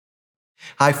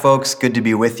Hi, folks. Good to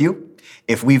be with you.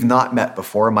 If we've not met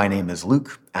before, my name is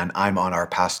Luke, and I'm on our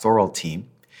pastoral team.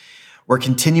 We're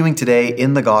continuing today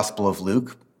in the Gospel of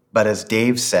Luke, but as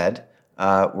Dave said,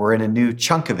 we're in a new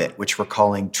chunk of it, which we're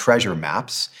calling Treasure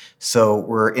Maps. So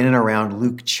we're in and around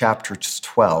Luke chapter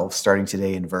 12, starting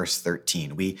today in verse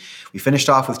 13. We finished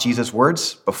off with Jesus'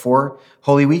 words before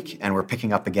Holy Week, and we're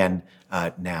picking up again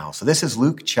now. So this is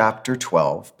Luke chapter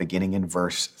 12, beginning in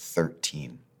verse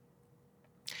 13.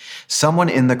 Someone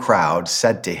in the crowd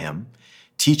said to him,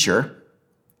 "Teacher,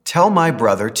 tell my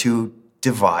brother to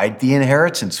divide the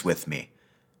inheritance with me."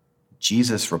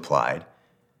 Jesus replied,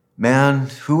 "Man,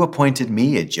 who appointed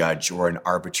me a judge or an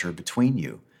arbiter between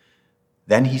you?"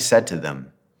 Then he said to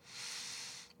them,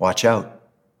 "Watch out.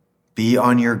 Be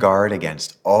on your guard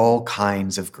against all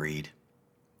kinds of greed.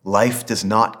 Life does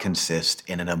not consist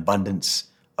in an abundance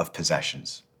of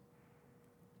possessions."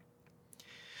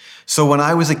 So when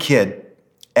I was a kid,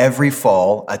 every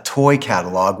fall, a toy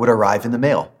catalog would arrive in the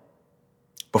mail.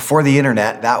 Before the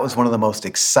internet, that was one of the most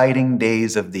exciting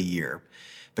days of the year,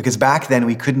 because back then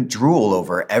we couldn't drool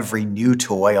over every new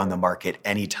toy on the market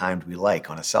anytime we like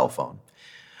on a cell phone.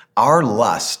 Our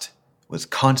lust was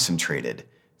concentrated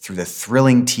through the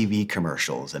thrilling TV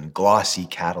commercials and glossy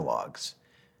catalogs.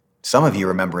 Some of you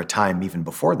remember a time even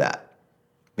before that,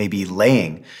 maybe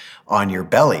laying on your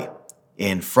belly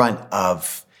in front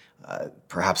of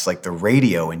perhaps like the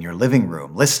radio in your living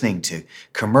room, listening to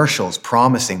commercials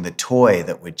promising the toy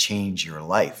that would change your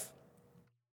life.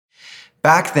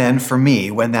 Back then, for me,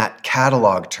 when that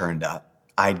catalog turned up,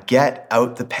 I'd get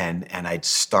out the pen and I'd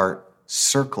start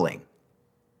circling.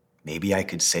 Maybe I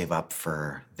could save up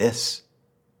for this.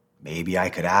 Maybe I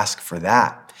could ask for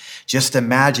that. Just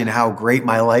imagine how great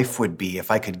my life would be if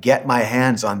I could get my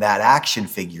hands on that action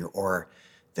figure or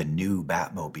the new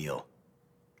Batmobile.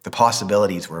 The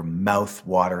possibilities were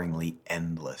mouth-wateringly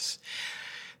endless.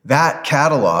 That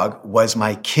catalog was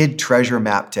my kid treasure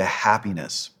map to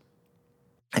happiness.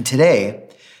 And today,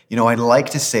 I'd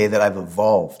like to say that I've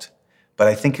evolved, but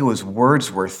I think it was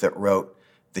Wordsworth that wrote,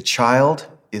 "The child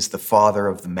is the father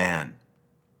of the man."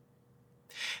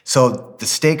 So the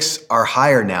stakes are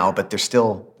higher now, but they're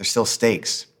still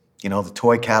stakes. The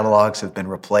toy catalogs have been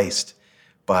replaced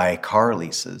by car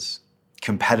leases,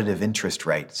 competitive interest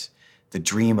rates, the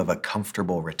dream of a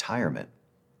comfortable retirement.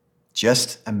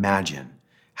 Just imagine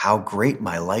how great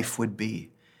my life would be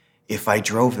if I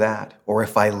drove that or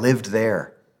if I lived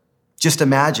there. Just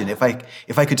imagine if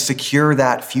I could secure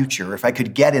that future, if I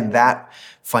could get in that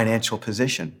financial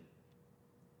position.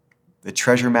 The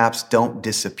treasure maps don't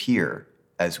disappear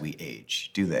as we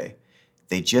age, do they?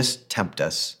 They just tempt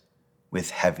us with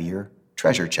heavier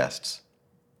treasure chests.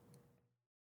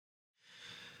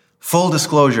 Full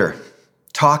disclosure,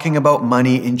 talking about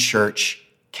money in church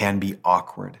can be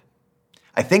awkward.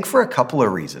 I think for a couple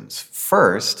of reasons.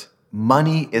 First,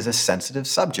 money is a sensitive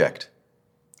subject.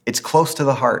 It's close to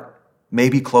the heart,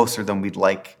 maybe closer than we'd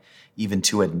like even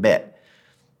to admit.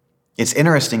 It's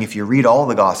interesting if you read all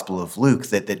the Gospel of Luke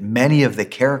that many of the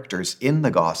characters in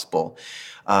the Gospel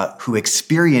who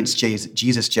experience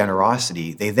Jesus'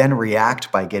 generosity, they then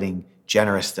react by getting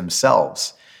generous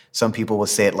themselves. Some people will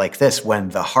say it like this: when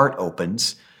the heart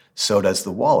opens, so does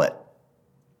the wallet.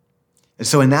 And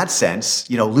so in that sense,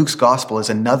 Luke's gospel is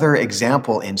another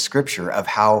example in Scripture of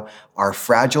how our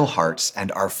fragile hearts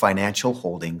and our financial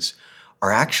holdings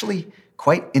are actually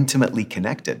quite intimately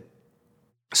connected.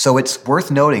 So it's worth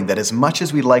noting that as much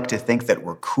as we like to think that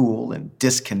we're cool and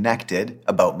disconnected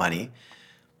about money,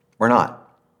 we're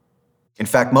not. In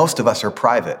fact, most of us are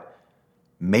private,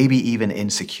 maybe even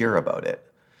insecure about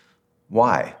it.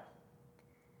 Why?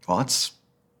 Well, it's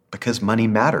because money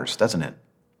matters, doesn't it?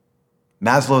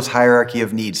 Maslow's hierarchy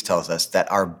of needs tells us that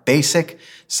our basic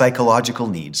psychological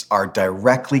needs are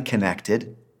directly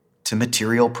connected to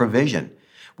material provision.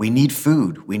 We need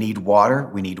food, we need water,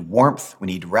 we need warmth, we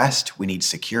need rest, we need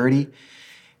security,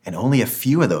 and only a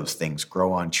few of those things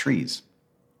grow on trees.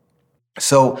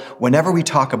 So whenever we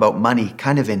talk about money,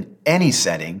 kind of in any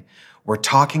setting, we're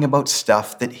talking about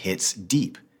stuff that hits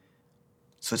deep.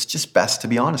 So it's just best to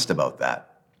be honest about that.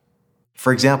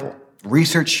 For example,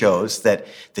 research shows that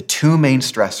the two main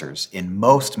stressors in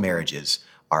most marriages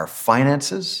are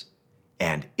finances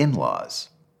and in-laws.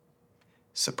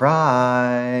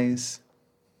 Surprise!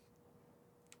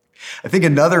 I think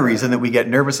another reason that we get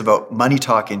nervous about money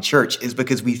talk in church is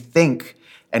because we think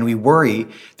and we worry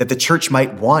that the church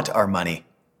might want our money,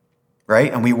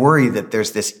 right? And we worry that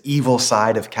there's this evil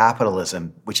side of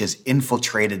capitalism which has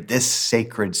infiltrated this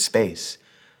sacred space.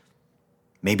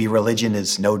 Maybe religion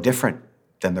is no different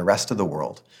than the rest of the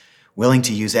world, willing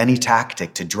to use any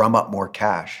tactic to drum up more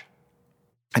cash.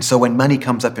 And so when money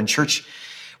comes up in church,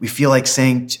 We feel like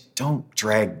saying, don't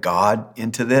drag God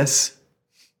into this.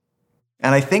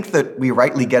 And I think that we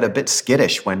rightly get a bit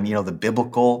skittish when, the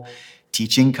biblical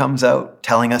teaching comes out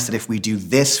telling us that if we do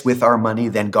this with our money,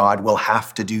 then God will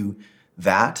have to do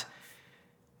that.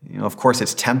 Of course,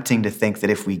 it's tempting to think that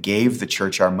if we gave the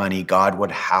church our money, God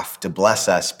would have to bless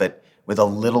us. But with a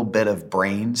little bit of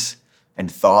brains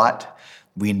and thought,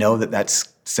 we know that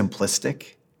that's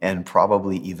simplistic and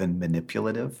probably even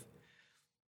manipulative,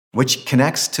 which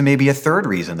connects to maybe a third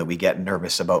reason that we get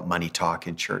nervous about money talk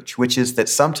in church, which is that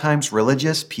sometimes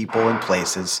religious people and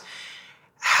places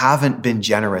haven't been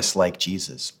generous like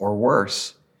Jesus, or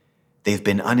worse, they've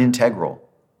been unintegral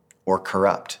or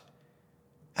corrupt.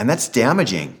 And that's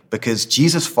damaging because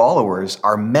Jesus' followers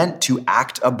are meant to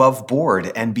act above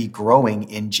board and be growing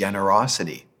in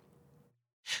generosity.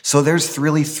 So there's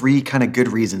really three kind of good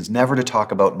reasons never to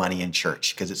talk about money in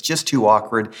church, because it's just too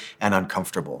awkward and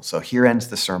uncomfortable. So here ends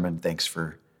the sermon. Thanks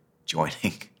for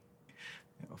joining.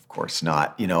 Of course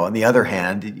not. On the other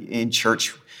hand, in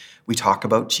church, we talk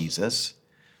about Jesus,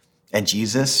 and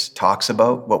Jesus talks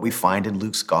about what we find in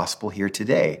Luke's gospel here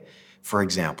today. For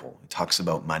example, he talks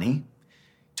about money,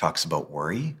 he talks about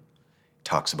worry, he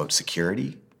talks about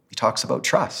security, he talks about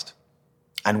trust.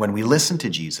 And when we listen to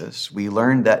Jesus, we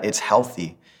learn that it's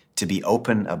healthy to be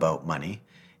open about money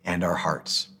and our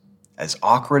hearts. As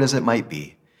awkward as it might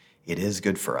be, it is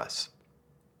good for us.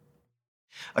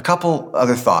 A couple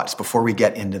other thoughts before we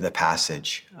get into the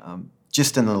passage,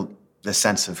 just in the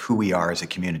sense of who we are as a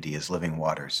community, as Living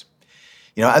Waters.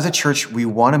 As a church, we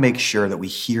want to make sure that we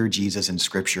hear Jesus in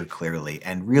Scripture clearly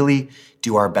and really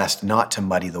do our best not to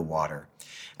muddy the water.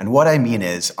 And what I mean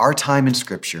is, our time in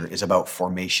Scripture is about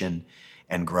formation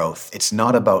and growth. It's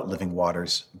not about Living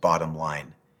Waters' bottom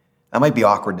line. That might be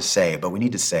awkward to say, but we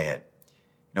need to say it.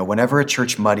 Whenever a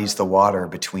church muddies the water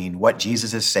between what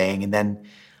Jesus is saying and then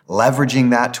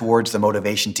leveraging that towards the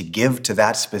motivation to give to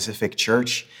that specific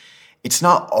church, it's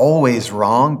not always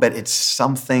wrong, but it's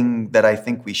something that I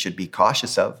think we should be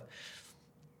cautious of.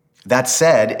 That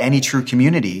said, any true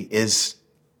community is,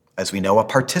 as we know, a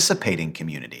participating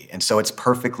community. And so it's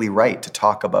perfectly right to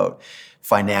talk about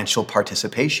financial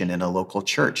participation in a local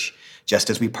church,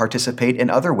 just as we participate in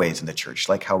other ways in the church,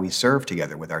 like how we serve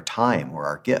together with our time or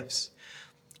our gifts.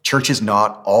 Church is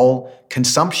not all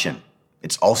consumption.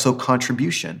 It's also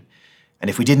contribution. And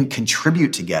if we didn't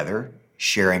contribute together,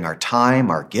 sharing our time,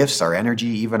 our gifts, our energy,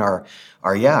 even our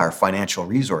financial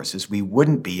resources, we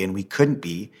wouldn't be and we couldn't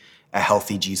be a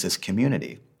healthy Jesus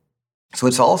community. So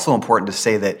it's also important to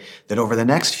say that over the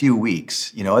next few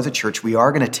weeks, as a church, we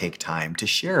are going to take time to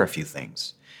share a few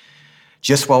things.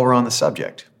 Just while we're on the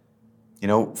subject.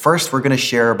 First, we're going to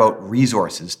share about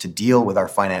resources to deal with our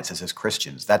finances as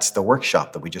Christians. That's the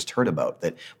workshop that we just heard about,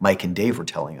 that Mike and Dave were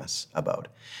telling us about.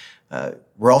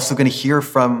 We're also going to hear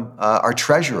from our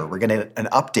treasurer. We're going to get an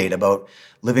update about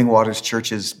Living Waters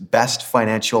Church's best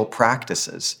financial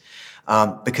practices.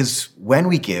 Because when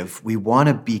we give, we want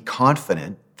to be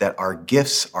confident that our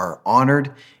gifts are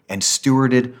honored and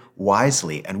stewarded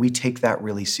wisely, and we take that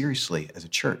really seriously as a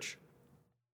church.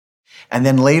 And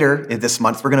then later this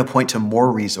month, we're going to point to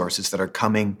more resources that are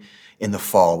coming in the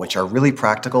fall, which are really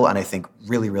practical and I think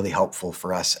really, really helpful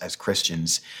for us as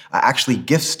Christians, actually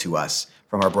gifts to us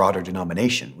from our broader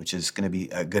denomination, which is going to be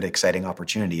a good, exciting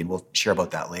opportunity, and we'll share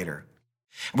about that later.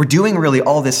 We're doing really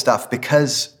all this stuff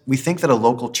because we think that a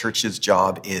local church's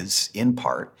job is, in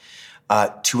part,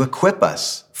 to equip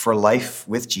us for life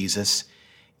with Jesus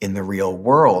in the real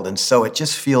world. And so it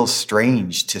just feels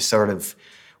strange to sort of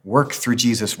work through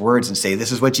Jesus' words and say,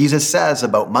 this is what Jesus says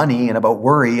about money and about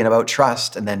worry and about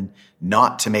trust, and then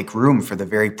not to make room for the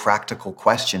very practical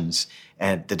questions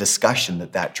and the discussion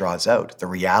that draws out, the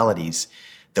realities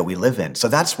that we live in. So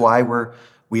that's why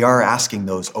we are asking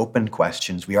those open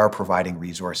questions. We are providing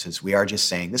resources. We are just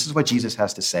saying, this is what Jesus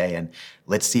has to say, and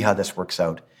let's see how this works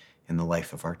out in the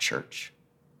life of our church.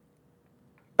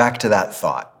 Back to that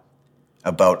thought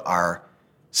about our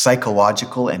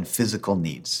psychological and physical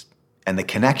needs and the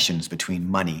connections between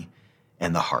money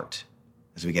and the heart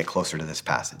as we get closer to this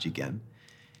passage again.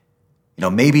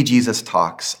 Maybe Jesus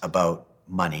talks about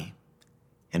money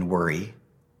and worry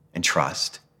and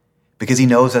trust because he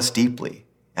knows us deeply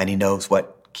and he knows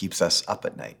what keeps us up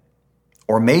at night.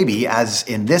 Or maybe, as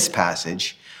in this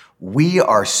passage, we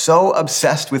are so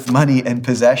obsessed with money and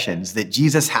possessions that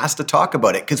Jesus has to talk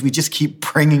about it because we just keep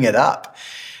bringing it up.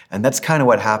 And that's kind of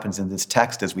what happens in this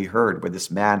text, as we heard, where this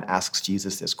man asks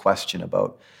Jesus this question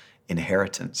about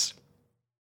inheritance.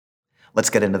 Let's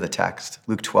get into the text.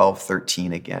 Luke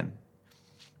 12:13 again.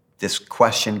 This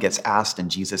question gets asked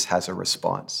and Jesus has a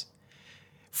response.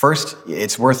 First,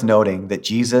 it's worth noting that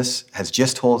Jesus has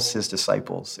just told his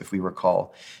disciples, if we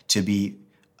recall, to be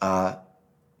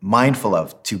mindful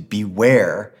of, to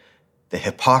beware the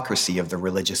hypocrisy of the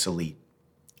religious elite.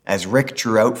 As Rick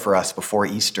drew out for us before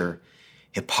Easter,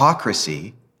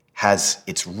 hypocrisy has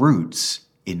its roots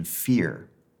in fear.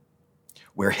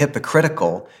 We're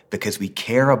hypocritical because we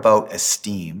care about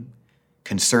esteem,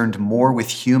 concerned more with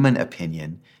human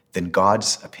opinion than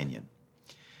God's opinion.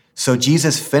 So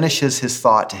Jesus finishes his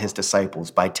thought to his disciples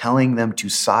by telling them to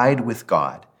side with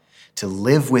God, to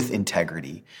live with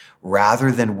integrity,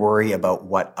 rather than worry about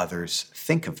what others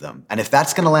think of them. And if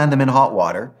that's going to land them in hot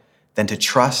water, then to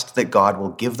trust that God will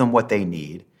give them what they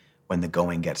need when the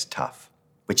going gets tough,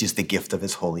 which is the gift of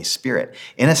his Holy Spirit.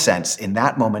 In a sense, in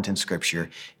that moment in Scripture,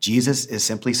 Jesus is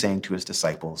simply saying to his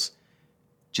disciples,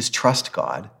 just trust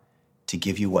God to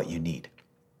give you what you need.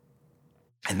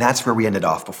 And that's where we ended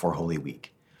off before Holy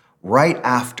Week. Right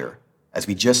after, as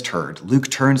we just heard, Luke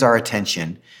turns our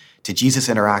attention to Jesus'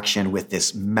 interaction with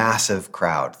this massive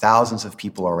crowd, thousands of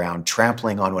people around,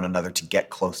 trampling on one another to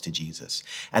get close to Jesus.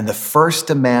 And the first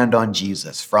demand on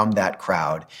Jesus from that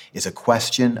crowd is a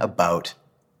question about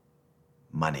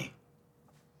money.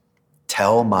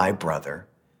 Tell my brother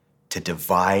to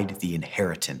divide the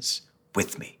inheritance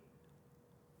with me.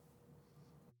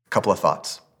 A couple of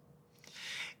thoughts.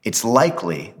 It's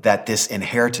likely that this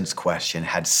inheritance question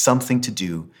had something to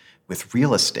do with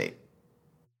real estate,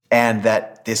 and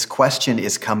that this question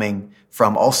is coming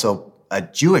from also a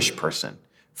Jewish person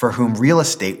for whom real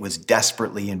estate was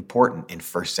desperately important in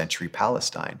first century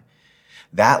Palestine.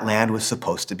 That land was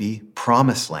supposed to be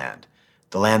promised land,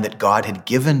 the land that God had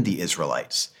given the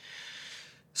Israelites.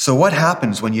 So what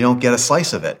happens when you don't get a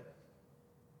slice of it?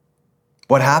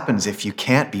 What happens if you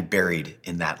can't be buried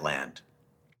in that land?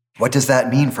 What does that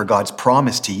mean for God's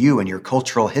promise to you and your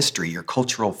cultural history, your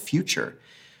cultural future?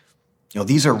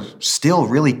 These are still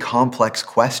really complex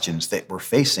questions that we're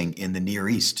facing in the Near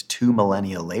East 2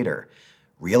 millennia later.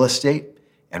 Real estate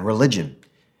and religion.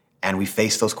 And we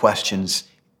face those questions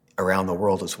around the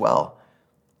world as well.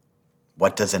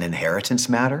 What does an inheritance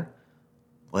matter?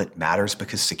 Well, it matters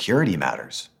because security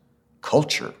matters.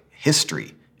 Culture,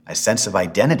 history, a sense of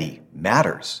identity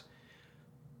matters.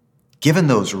 Given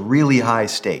those really high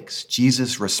stakes,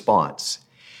 Jesus' response,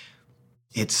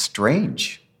 it's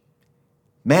strange.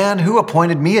 Man, who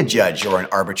appointed me a judge or an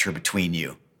arbiter between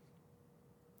you?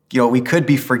 We could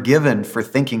be forgiven for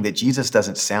thinking that Jesus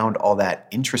doesn't sound all that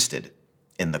interested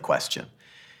in the question,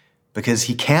 because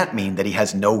he can't mean that he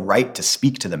has no right to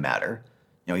speak to the matter.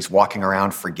 He's walking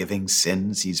around forgiving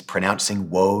sins. He's pronouncing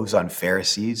woes on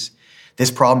Pharisees. This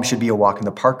problem should be a walk in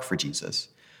the park for Jesus.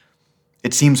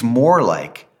 It seems more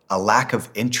like a lack of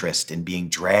interest in being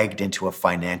dragged into a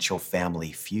financial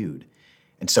family feud.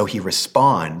 And so he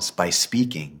responds by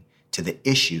speaking to the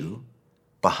issue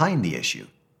behind the issue.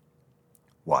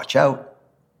 Watch out.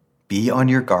 Be on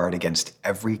your guard against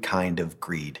every kind of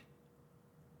greed.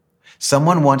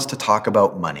 Someone wants to talk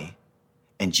about money,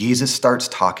 and Jesus starts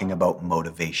talking about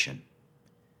motivation.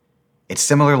 It's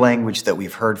similar language that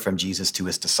we've heard from Jesus to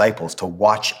his disciples to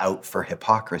watch out for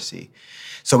hypocrisy.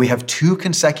 So we have 2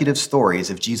 consecutive stories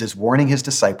of Jesus warning his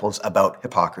disciples about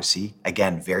hypocrisy,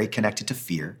 again, very connected to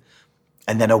fear,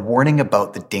 and then a warning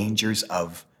about the dangers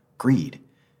of greed,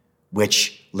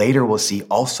 which later we'll see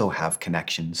also have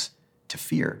connections to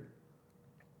fear.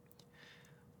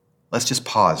 Let's just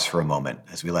pause for a moment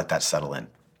as we let that settle in.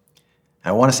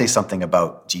 I want to say something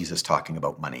about Jesus talking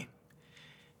about money.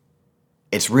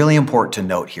 It's really important to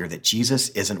note here that Jesus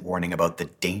isn't warning about the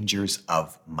dangers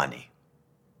of money.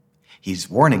 He's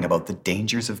warning about the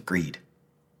dangers of greed.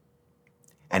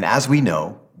 And as we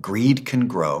know, greed can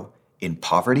grow in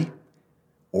poverty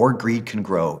or greed can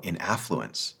grow in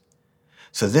affluence.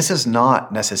 So this is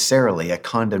not necessarily a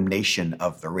condemnation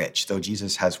of the rich, though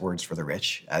Jesus has words for the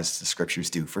rich, as the scriptures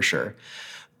do for sure.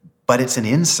 But it's an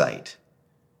insight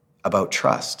about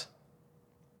trust.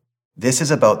 This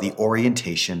is about the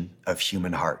orientation of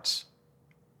human hearts.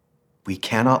 We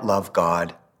cannot love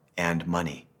God and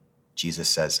money, Jesus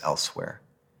says elsewhere.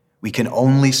 We can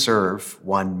only serve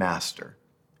one master.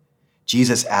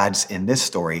 Jesus adds in this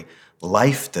story,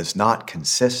 life does not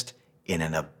consist in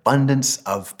an abundance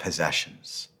of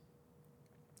possessions.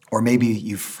 Or maybe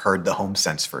you've heard the Home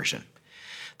Sense version.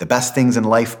 The best things in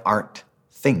life aren't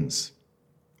things.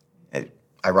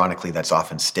 Ironically, that's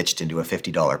often stitched into a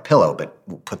 $50 pillow, but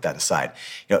we'll put that aside.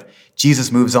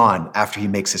 Jesus moves on after he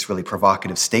makes this really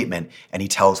provocative statement, and he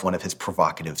tells one of his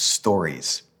provocative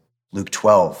stories. Luke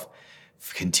 12,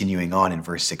 continuing on in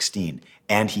verse 16,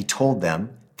 and he told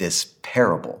them this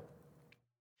parable.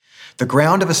 The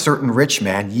ground of a certain rich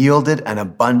man yielded an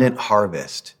abundant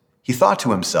harvest. He He thought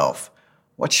to himself,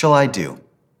 "What shall I do?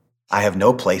 I have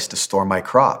no place to store my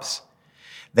crops."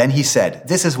 Then he said,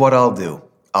 "This is what I'll do.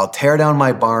 I'll tear down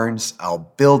my barns,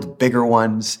 I'll build bigger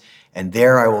ones, and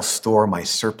there I will store my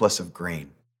surplus of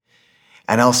grain.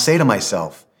 And I'll say to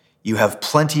myself, 'You have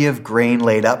plenty of grain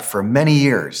laid up for many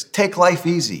years. Take life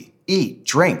easy, eat,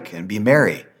 drink, and be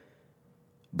merry.'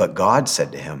 But God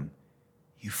said to him,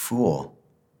 'You fool,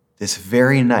 this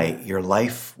very night your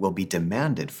life will be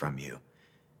demanded from you.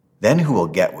 Then who will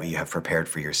get what you have prepared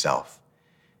for yourself?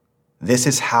 This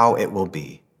is how it will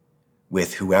be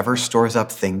with whoever stores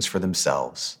up things for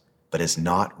themselves, but is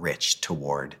not rich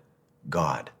toward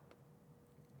God."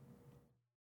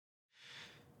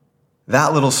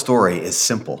 That little story is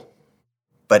simple,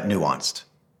 but nuanced.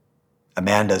 A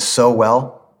man does so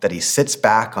well that he sits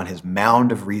back on his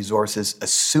mound of resources,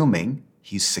 assuming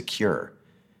he's secure.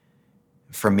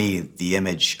 For me, the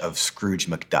image of Scrooge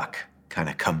McDuck kind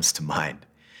of comes to mind.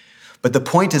 But the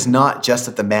point is not just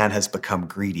that the man has become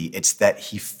greedy, it's that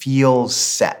he feels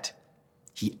set.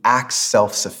 He acts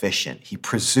self-sufficient. He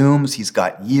presumes he's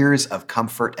got years of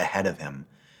comfort ahead of him,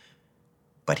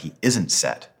 but he isn't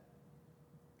set.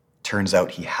 Turns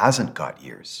out he hasn't got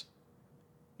years.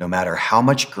 No matter how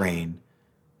much grain,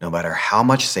 no matter how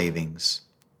much savings,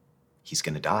 he's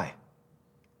going to die.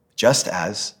 Just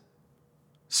as,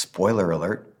 spoiler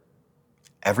alert,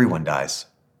 everyone dies.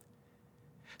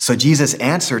 So Jesus'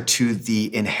 answer to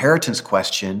the inheritance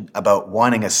question about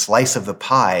wanting a slice of the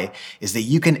pie is that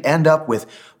you can end up with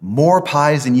more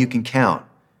pies than you can count.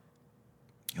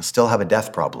 You'll still have a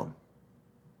death problem.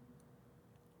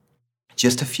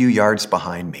 Just a few yards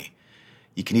behind me,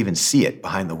 you can even see it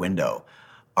behind the window,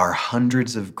 are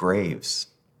hundreds of graves.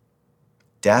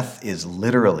 Death is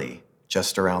literally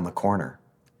just around the corner.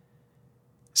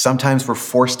 Sometimes we're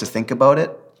forced to think about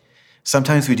it.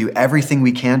 Sometimes we do everything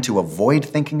we can to avoid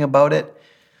thinking about it.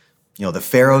 The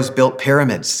pharaohs built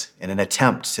pyramids in an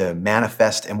attempt to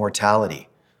manifest immortality.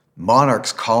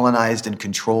 Monarchs colonized and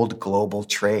controlled global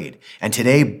trade. And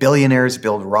today, billionaires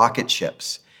build rocket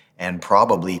ships and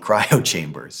probably cryo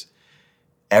chambers.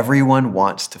 Everyone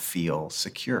wants to feel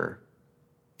secure.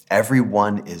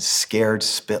 Everyone is scared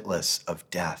spitless of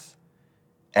death.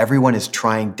 Everyone is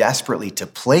trying desperately to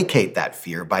placate that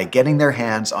fear by getting their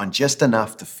hands on just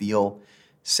enough to feel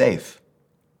safe.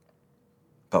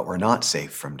 But we're not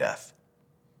safe from death.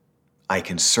 I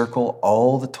can circle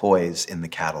all the toys in the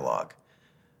catalog.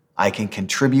 I can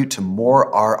contribute to more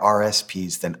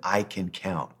RRSPs than I can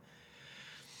count.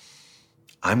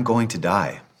 I'm going to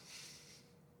die.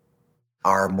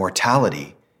 Our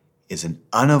mortality is an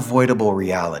unavoidable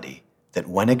reality that,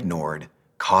 when ignored,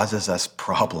 causes us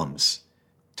problems,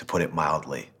 to put it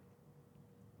mildly.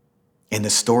 In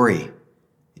the story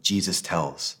that Jesus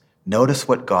tells, notice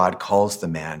what God calls the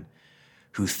man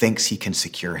who thinks he can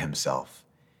secure himself.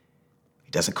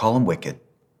 He doesn't call him wicked.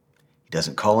 He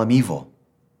doesn't call him evil.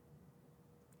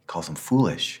 He calls him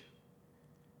foolish.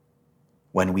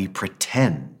 When we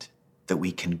pretend that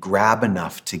we can grab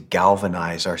enough to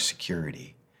galvanize our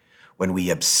security, when we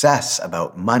obsess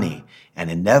about money and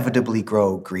inevitably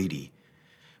grow greedy,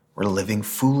 we're living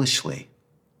foolishly.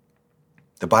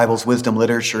 The Bible's wisdom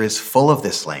literature is full of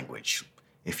this language.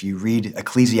 If you read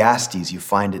Ecclesiastes, you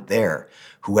find it there.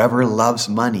 Whoever loves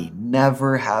money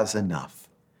never has enough.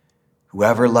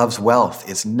 Whoever loves wealth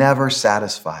is never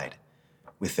satisfied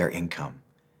with their income.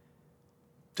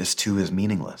 This too is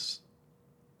meaningless.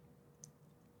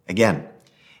 Again,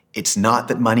 it's not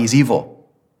that money's evil.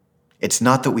 It's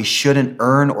not that we shouldn't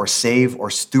earn or save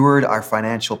or steward our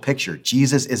financial picture.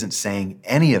 Jesus isn't saying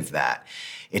any of that.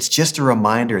 It's just a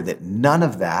reminder that none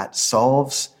of that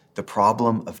solves the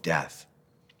problem of death.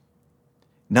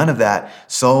 None of that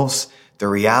solves the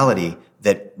reality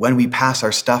that when we pass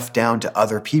our stuff down to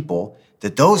other people,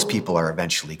 that those people are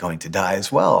eventually going to die as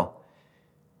well.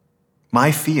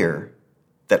 My fear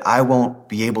that I won't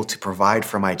be able to provide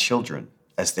for my children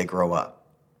as they grow up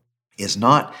is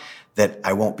not that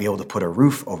I won't be able to put a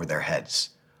roof over their heads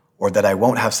or that I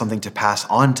won't have something to pass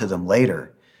on to them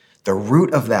later. The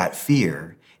root of that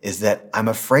fear is that I'm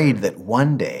afraid that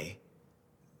one day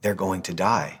they're going to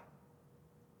die,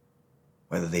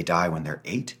 whether they die when they're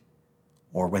 8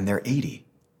 or when they're 80.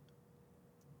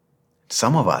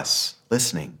 Some of us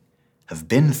listening have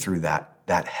been through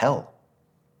that hell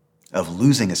of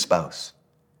losing a spouse,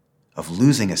 of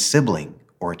losing a sibling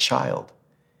or a child.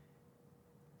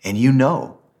 And you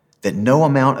know that no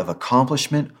amount of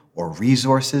accomplishment or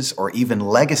resources or even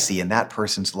legacy in that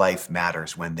person's life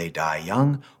matters when they die,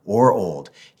 young or old.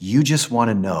 You just want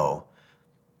to know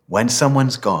when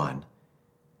someone's gone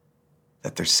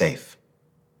that they're safe.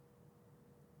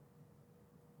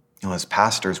 As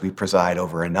pastors, we preside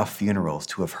over enough funerals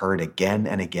to have heard again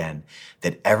and again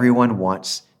that everyone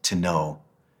wants to know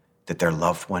that their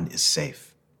loved one is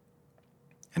safe.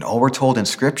 And all we're told in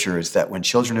Scripture is that when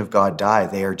children of God die,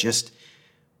 they are just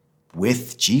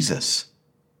with Jesus.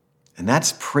 And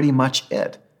that's pretty much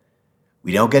it.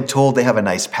 We don't get told they have a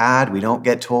nice pad. We don't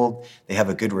get told they have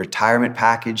a good retirement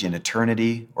package in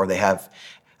eternity, or they have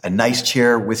a nice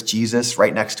chair with Jesus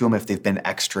right next to them if they've been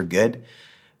extra good.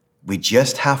 We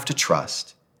just have to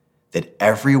trust that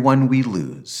everyone we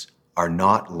lose are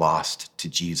not lost to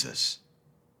Jesus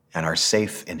and are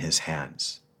safe in his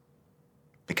hands.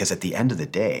 Because at the end of the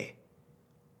day,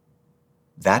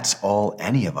 that's all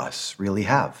any of us really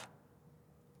have.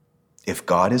 If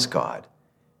God is God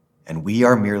and we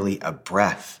are merely a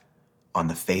breath on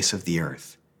the face of the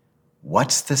earth,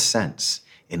 what's the sense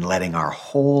in letting our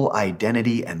whole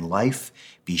identity and life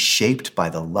be shaped by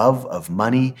the love of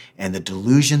money and the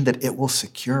delusion that it will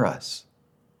secure us?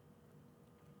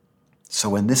 So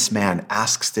when this man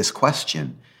asks this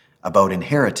question about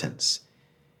inheritance,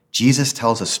 Jesus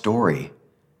tells a story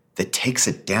that takes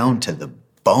it down to the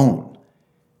bone.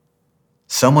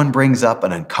 Someone brings up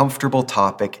an uncomfortable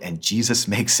topic and Jesus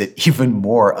makes it even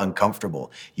more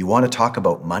uncomfortable. You want to talk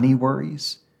about money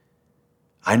worries?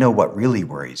 I know what really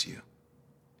worries you.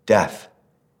 Death.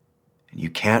 And you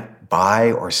can't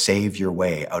buy or save your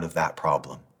way out of that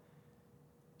problem.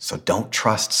 So don't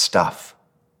trust stuff.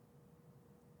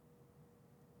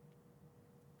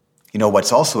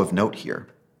 What's also of note here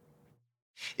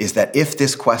is that if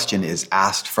this question is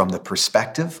asked from the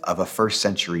perspective of a first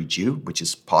century Jew, which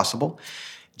is possible,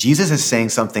 Jesus is saying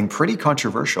something pretty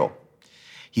controversial.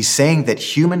 He's saying that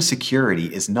human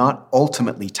security is not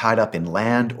ultimately tied up in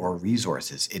land or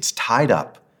resources. It's tied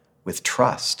up with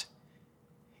trust.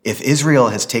 If Israel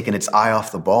has taken its eye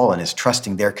off the ball and is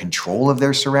trusting their control of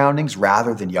their surroundings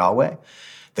rather than Yahweh,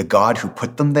 the God who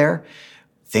put them there,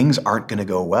 things aren't going to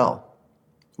go well,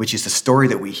 which is the story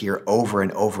that we hear over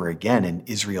and over again in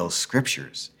Israel's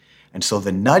scriptures. And so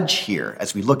the nudge here,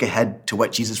 as we look ahead to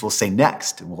what Jesus will say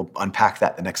next, and we'll unpack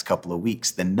that the next couple of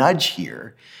weeks, the nudge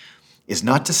here is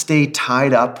not to stay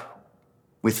tied up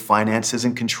with finances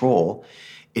and control.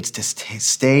 It's to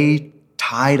stay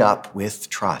tied up with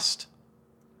trust,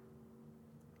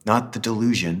 not the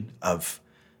delusion of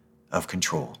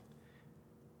control,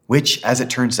 which, as it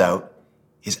turns out,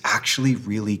 is actually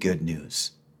really good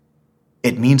news.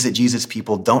 It means that Jesus'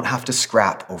 people don't have to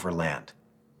scrap over land.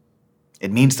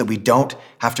 It means that we don't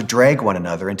have to drag one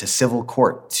another into civil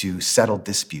court to settle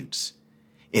disputes.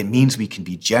 It means we can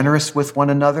be generous with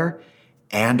one another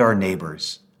and our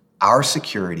neighbors. Our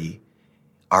security,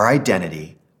 our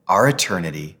identity, our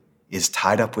eternity is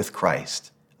tied up with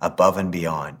Christ above and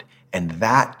beyond. And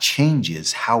that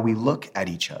changes how we look at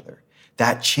each other.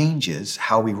 That changes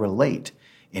how we relate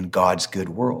in God's good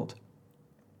world.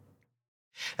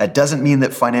 That doesn't mean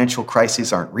that financial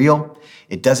crises aren't real.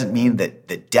 It doesn't mean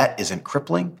that debt isn't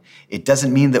crippling. It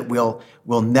doesn't mean that we'll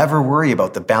never worry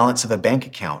about the balance of a bank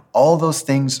account. All those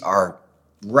things are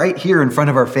right here in front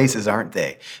of our faces, aren't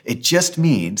they? It just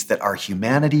means that our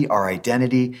humanity, our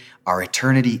identity, our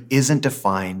eternity isn't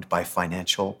defined by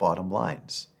financial bottom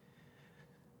lines.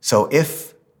 So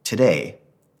if today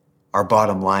our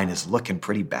bottom line is looking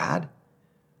pretty bad,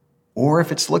 or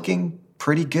if it's looking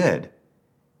pretty good,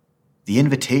 the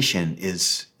invitation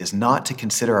is not to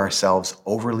consider ourselves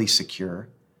overly secure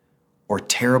or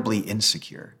terribly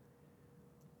insecure.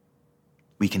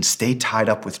 We can stay tied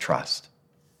up with trust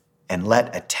and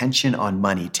let attention on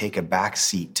money take a back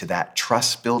seat to that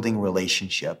trust-building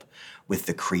relationship with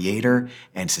the creator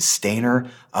and sustainer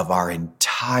of our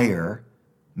entire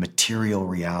material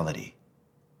reality.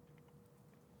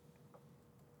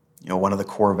 One of the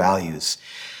core values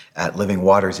at Living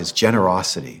Waters is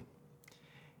generosity.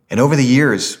 And over the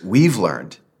years, we've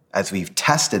learned, as we've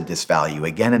tested this value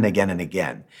again and again and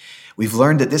again, we've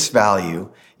learned that this value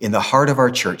in the heart of our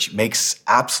church makes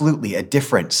absolutely a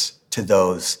difference to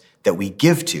those that we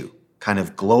give to, kind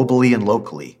of globally and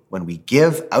locally. When we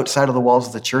give outside of the walls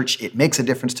of the church, it makes a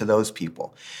difference to those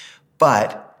people.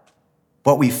 But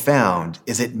what we found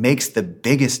is it makes the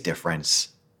biggest difference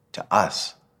to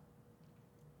us.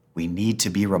 We need to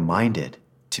be reminded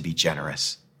to be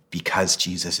generous because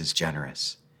Jesus is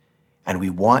generous. And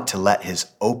we want to let his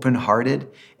open-hearted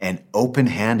and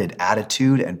open-handed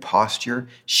attitude and posture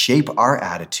shape our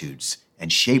attitudes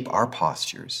and shape our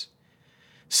postures.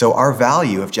 So our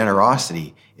value of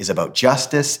generosity is about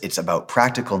justice. It's about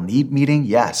practical need meeting,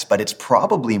 yes, but it's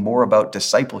probably more about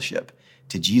discipleship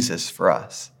to Jesus for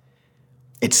us.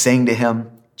 It's saying to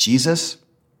him, Jesus,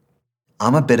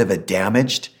 I'm a bit of a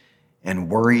damaged and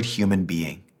worried human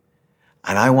being.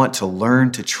 And I want to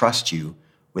learn to trust you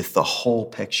with the whole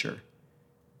picture,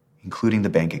 including the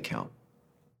bank account.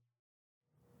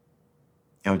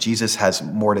 You know, Jesus has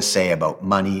more to say about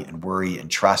money and worry and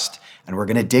trust, and we're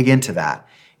going to dig into that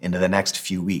into the next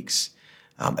few weeks,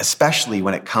 especially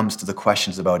when it comes to the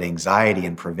questions about anxiety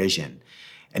and provision.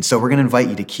 And so we're going to invite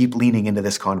you to keep leaning into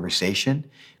this conversation,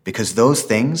 because those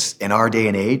things in our day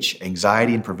and age,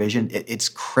 anxiety and provision, it's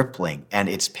crippling and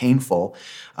it's painful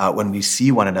when we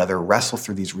see one another wrestle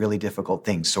through these really difficult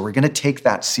things. So we're going to take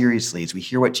that seriously as we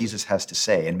hear what Jesus has to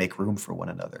say and make room for one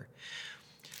another.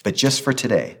 But just for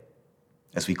today,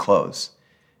 as we close,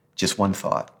 just one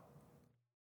thought.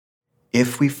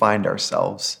 If we find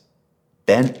ourselves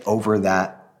bent over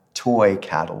that toy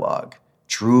catalog,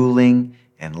 drooling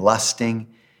and lusting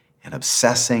and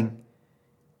obsessing,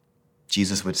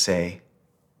 Jesus would say,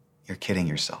 you're kidding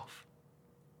yourself.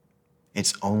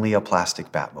 It's only a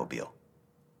plastic Batmobile.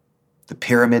 The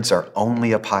pyramids are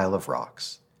only a pile of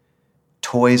rocks.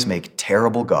 Toys make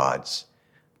terrible gods.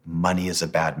 Money is a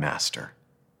bad master.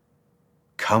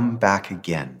 Come back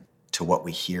again to what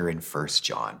we hear in 1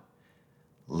 John.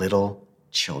 Little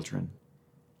children,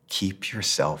 keep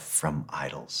yourself from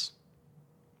idols.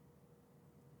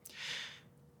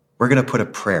 We're going to put a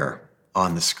prayer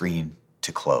on the screen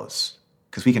to close,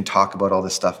 because we can talk about all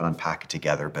this stuff and unpack it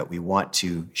together, but we want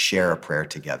to share a prayer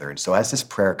together. And so as this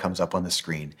prayer comes up on the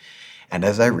screen, and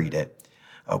as I read it,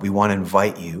 we want to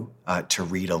invite you to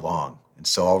read along. And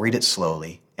so I'll read it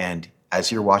slowly, and as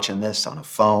you're watching this on a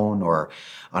phone or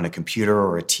on a computer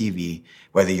or a TV,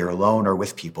 whether you're alone or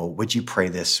with people, would you pray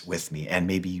this with me, and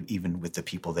maybe even with the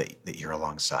people that you're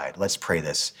alongside? Let's pray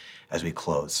this as we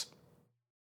close.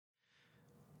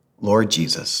 Lord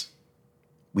Jesus,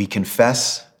 we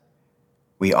confess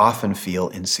we often feel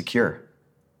insecure.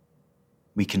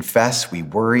 We confess we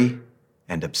worry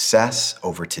and obsess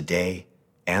over today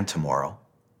and tomorrow.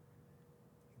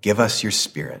 Give us your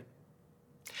Spirit.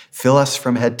 Fill us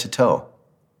from head to toe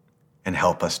and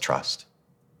help us trust.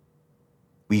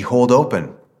 We hold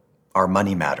open our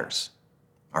money matters,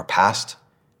 our past,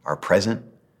 our present,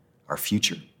 our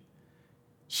future.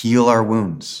 Heal our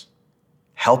wounds.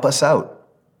 Help us out.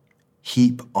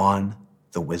 Heap on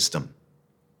the wisdom.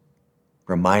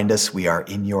 Remind us we are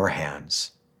in your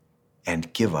hands,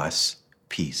 and give us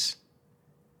peace.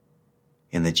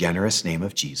 In the generous name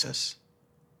of Jesus,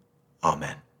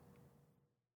 amen.